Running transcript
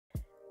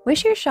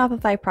Wish your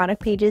Shopify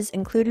product pages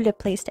included a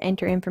place to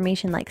enter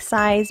information like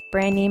size,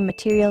 brand name,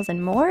 materials,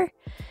 and more?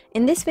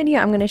 In this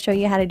video, I'm going to show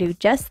you how to do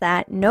just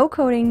that. No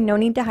coding, no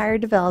need to hire a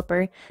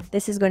developer.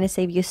 This is going to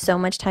save you so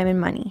much time and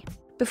money.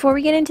 Before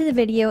we get into the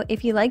video,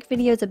 if you like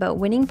videos about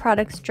winning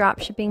products,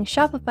 dropshipping,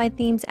 Shopify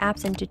themes,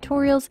 apps, and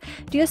tutorials,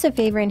 do us a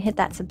favor and hit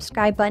that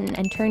subscribe button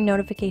and turn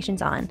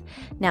notifications on.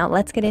 Now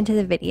let's get into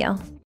the video.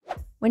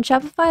 When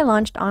Shopify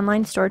launched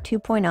Online Store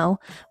 2.0,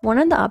 one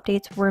of the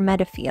updates were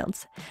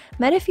Metafields.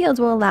 Metafields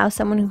will allow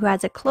someone who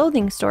has a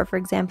clothing store, for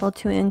example,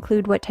 to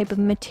include what type of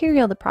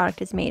material the product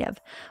is made of.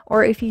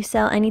 Or if you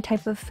sell any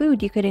type of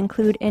food, you could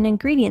include an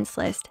ingredients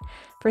list.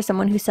 For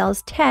someone who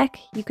sells tech,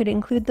 you could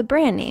include the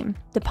brand name.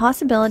 The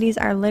possibilities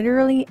are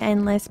literally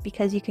endless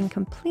because you can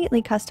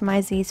completely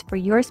customize these for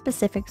your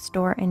specific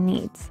store and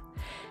needs.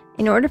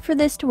 In order for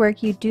this to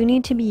work, you do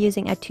need to be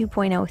using a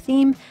 2.0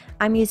 theme.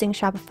 I'm using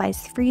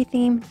Shopify's free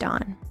theme,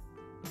 Dawn.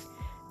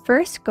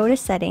 First, go to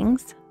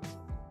Settings,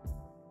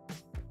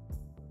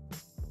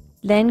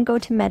 then go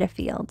to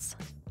Metafields.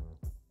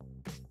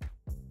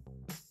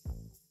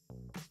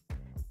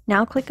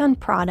 Now click on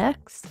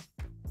Products,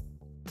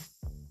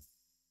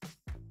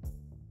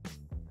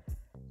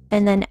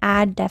 and then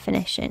Add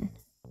Definition.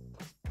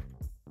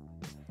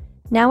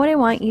 Now what I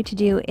want you to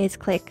do is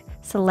click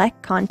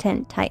Select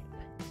Content Type.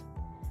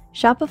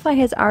 Shopify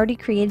has already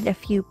created a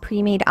few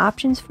pre-made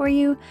options for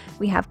you.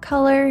 We have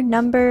color,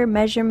 number,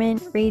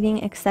 measurement,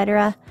 rating,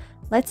 etc.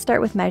 Let's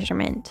start with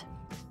measurement.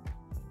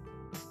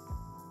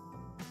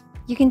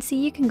 You can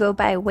see you can go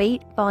by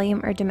weight,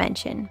 volume, or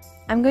dimension.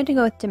 I'm going to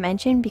go with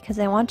dimension because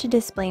I want to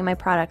display my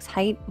product's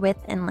height,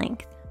 width, and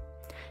length.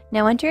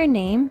 Now enter a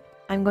name.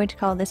 I'm going to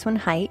call this one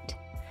height,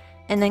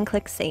 and then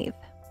click Save.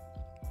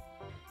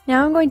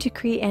 Now I'm going to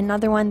create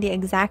another one the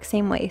exact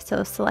same way.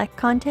 So select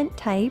content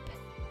type,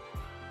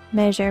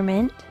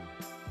 measurement,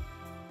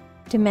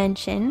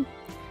 dimension,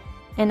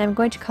 and I'm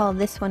going to call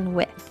this one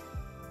width,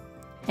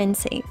 and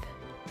save.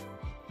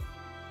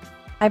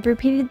 I've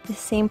repeated the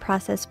same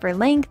process for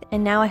length,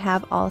 and now I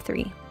have all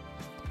three.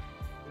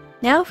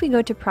 Now if we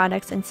go to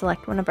products and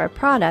select one of our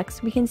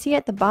products, we can see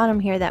at the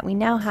bottom here that we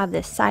now have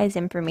this size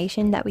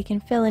information that we can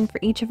fill in for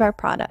each of our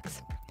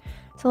products.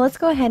 So let's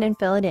go ahead and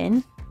fill it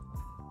in.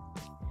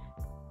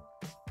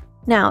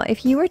 Now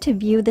if you were to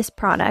view this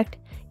product,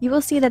 you will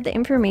see that the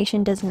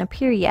information doesn't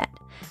appear yet.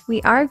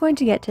 We are going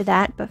to get to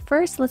that, but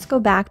first let's go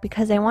back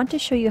because I want to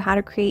show you how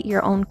to create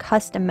your own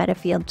custom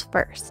Metafields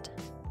first.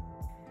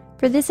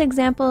 For this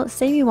example,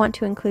 say we want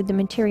to include the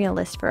material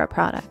list for our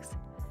products.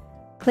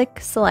 Click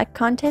Select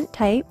Content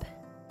Type,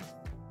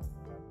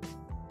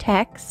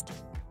 Text,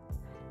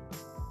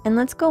 and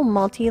let's go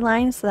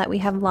multi-line so that we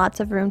have lots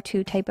of room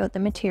to type out the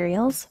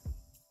materials.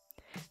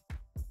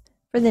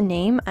 For the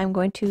name, I'm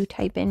going to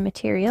type in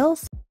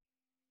materials,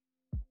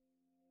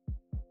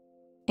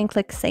 and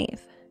click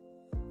Save.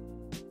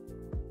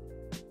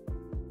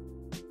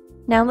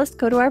 Now let's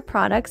go to our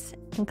products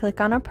and click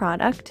on a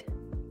product.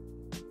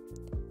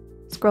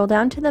 Scroll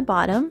down to the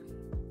bottom.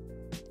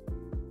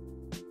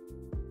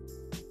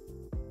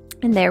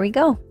 And there we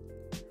go.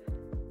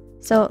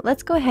 So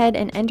let's go ahead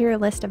and enter a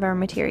list of our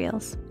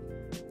materials.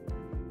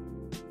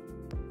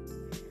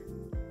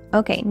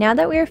 Okay, now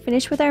that we are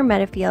finished with our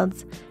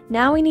Metafields,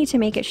 now we need to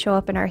make it show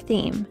up in our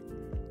theme.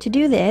 To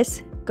do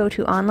this, go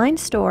to Online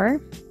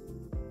Store,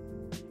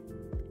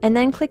 and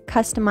then click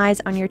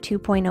Customize on your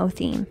 2.0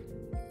 theme.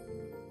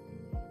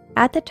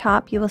 At the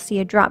top, you will see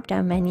a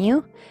drop-down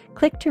menu.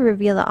 Click to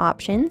reveal the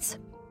options.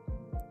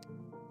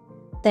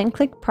 Then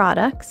click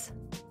Products,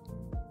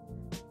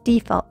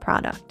 Default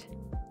Product.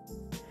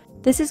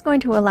 This is going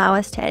to allow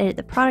us to edit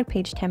the product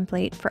page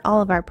template for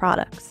all of our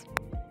products.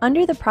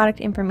 Under the Product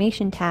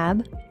Information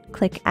tab,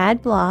 click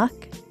Add Block,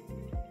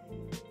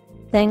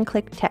 then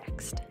click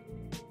Text.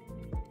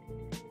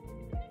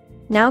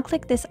 Now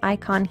click this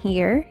icon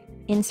here,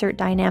 Insert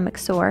Dynamic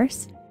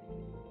Source,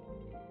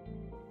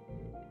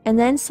 and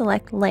then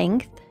select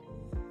Length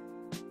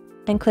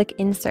and click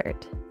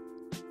Insert.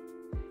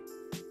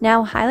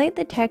 Now highlight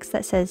the text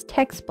that says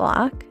Text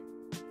Block,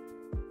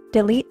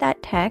 delete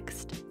that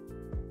text,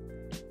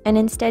 and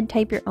instead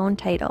type your own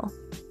title.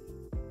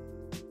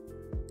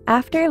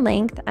 After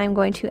length, I'm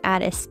going to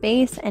add a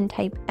space and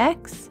type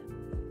X,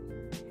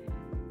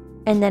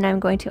 and then I'm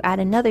going to add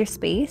another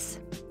space,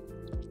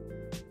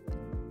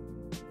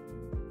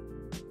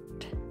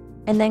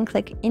 and then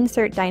click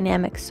Insert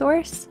Dynamic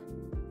Source.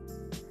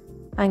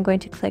 I'm going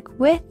to click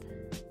Width,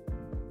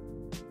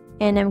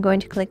 and I'm going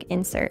to click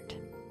Insert.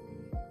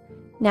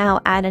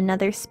 Now add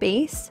another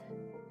space,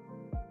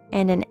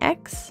 and an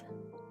X,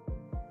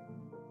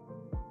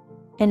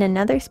 and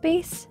another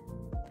space,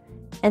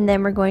 and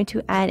then we're going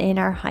to add in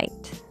our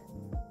height.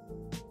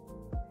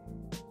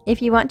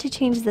 If you want to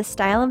change the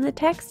style of the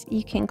text,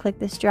 you can click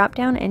this drop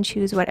down and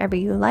choose whatever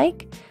you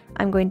like.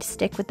 I'm going to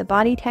stick with the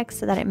body text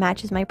so that it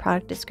matches my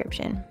product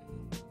description.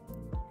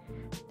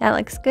 That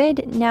looks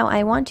good. Now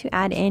I want to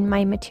add in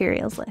my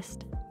materials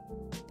list.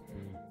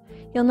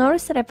 You'll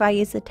notice that if I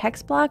use the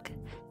text block,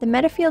 the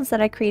Metafields that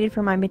I created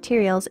for my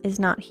materials is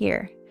not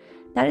here.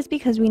 That is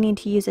because we need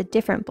to use a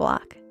different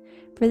block.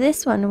 For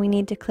this one, we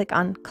need to click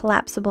on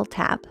Collapsible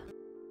Tab.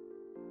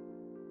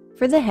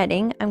 For the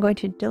heading, I'm going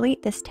to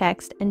delete this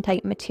text and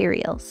type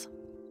Materials.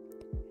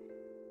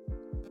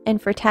 And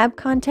for tab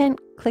content,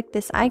 click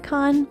this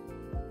icon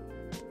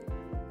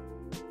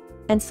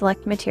and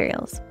select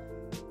Materials.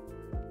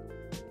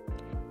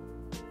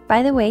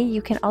 By the way,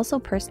 you can also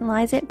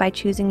personalize it by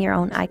choosing your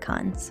own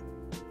icons.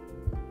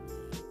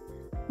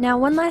 Now,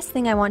 one last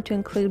thing I want to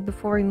include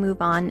before we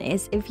move on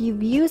is if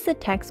you've used the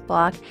text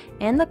block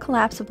and the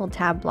collapsible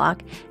tab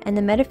block and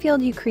the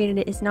metafield you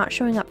created is not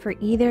showing up for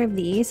either of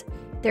these,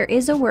 there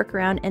is a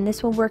workaround, and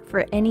this will work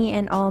for any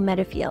and all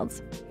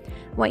metafields.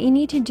 What you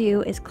need to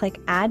do is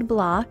click Add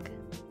Block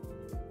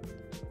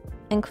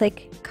and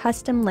click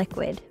Custom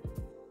Liquid.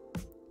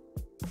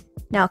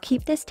 Now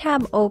keep this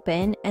tab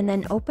open and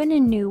then open a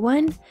new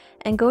one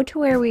and go to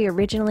where we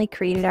originally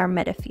created our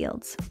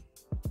metafields.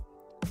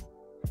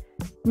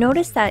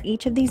 Notice that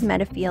each of these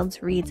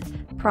metafields reads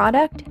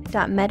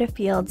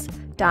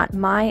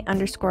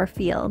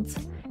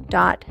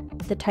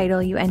product.metafields.my_fields. The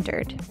title you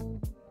entered.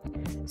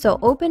 So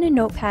open a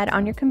notepad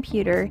on your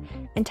computer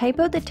and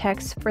type out the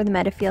text for the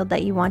metafield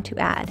that you want to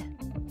add.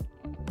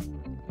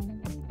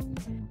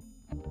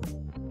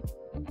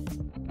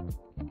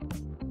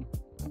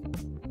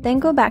 Then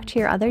go back to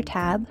your other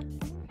tab,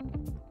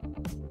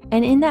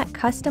 and in that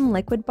custom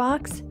liquid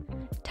box,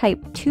 type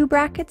 2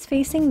 brackets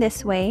facing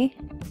this way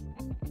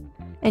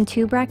and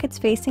 2 brackets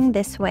facing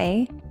this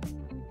way,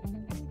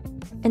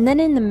 and then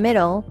in the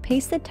middle,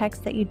 paste the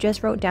text that you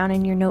just wrote down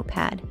in your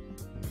notepad.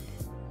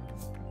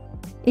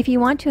 If you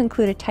want to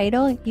include a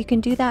title, you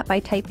can do that by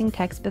typing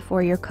text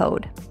before your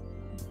code.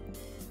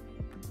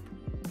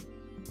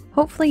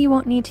 Hopefully you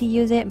won't need to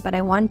use it, but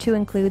I want to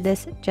include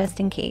this just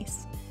in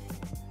case.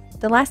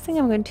 The last thing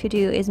I'm going to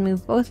do is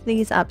move both of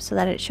these up so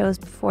that it shows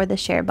before the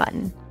share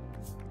button.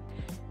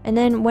 And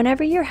then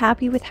whenever you're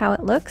happy with how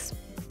it looks,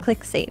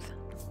 click Save.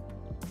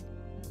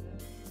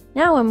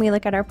 Now when we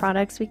look at our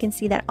products, we can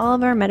see that all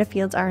of our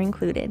metafields are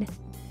included.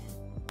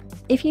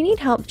 If you need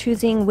help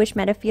choosing which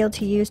metafield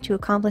to use to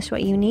accomplish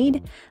what you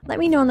need, let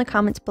me know in the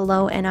comments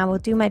below and I will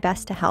do my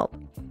best to help.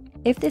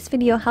 If this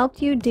video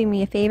helped you, do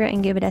me a favor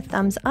and give it a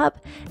thumbs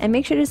up, and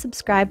make sure to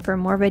subscribe for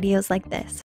more videos like this.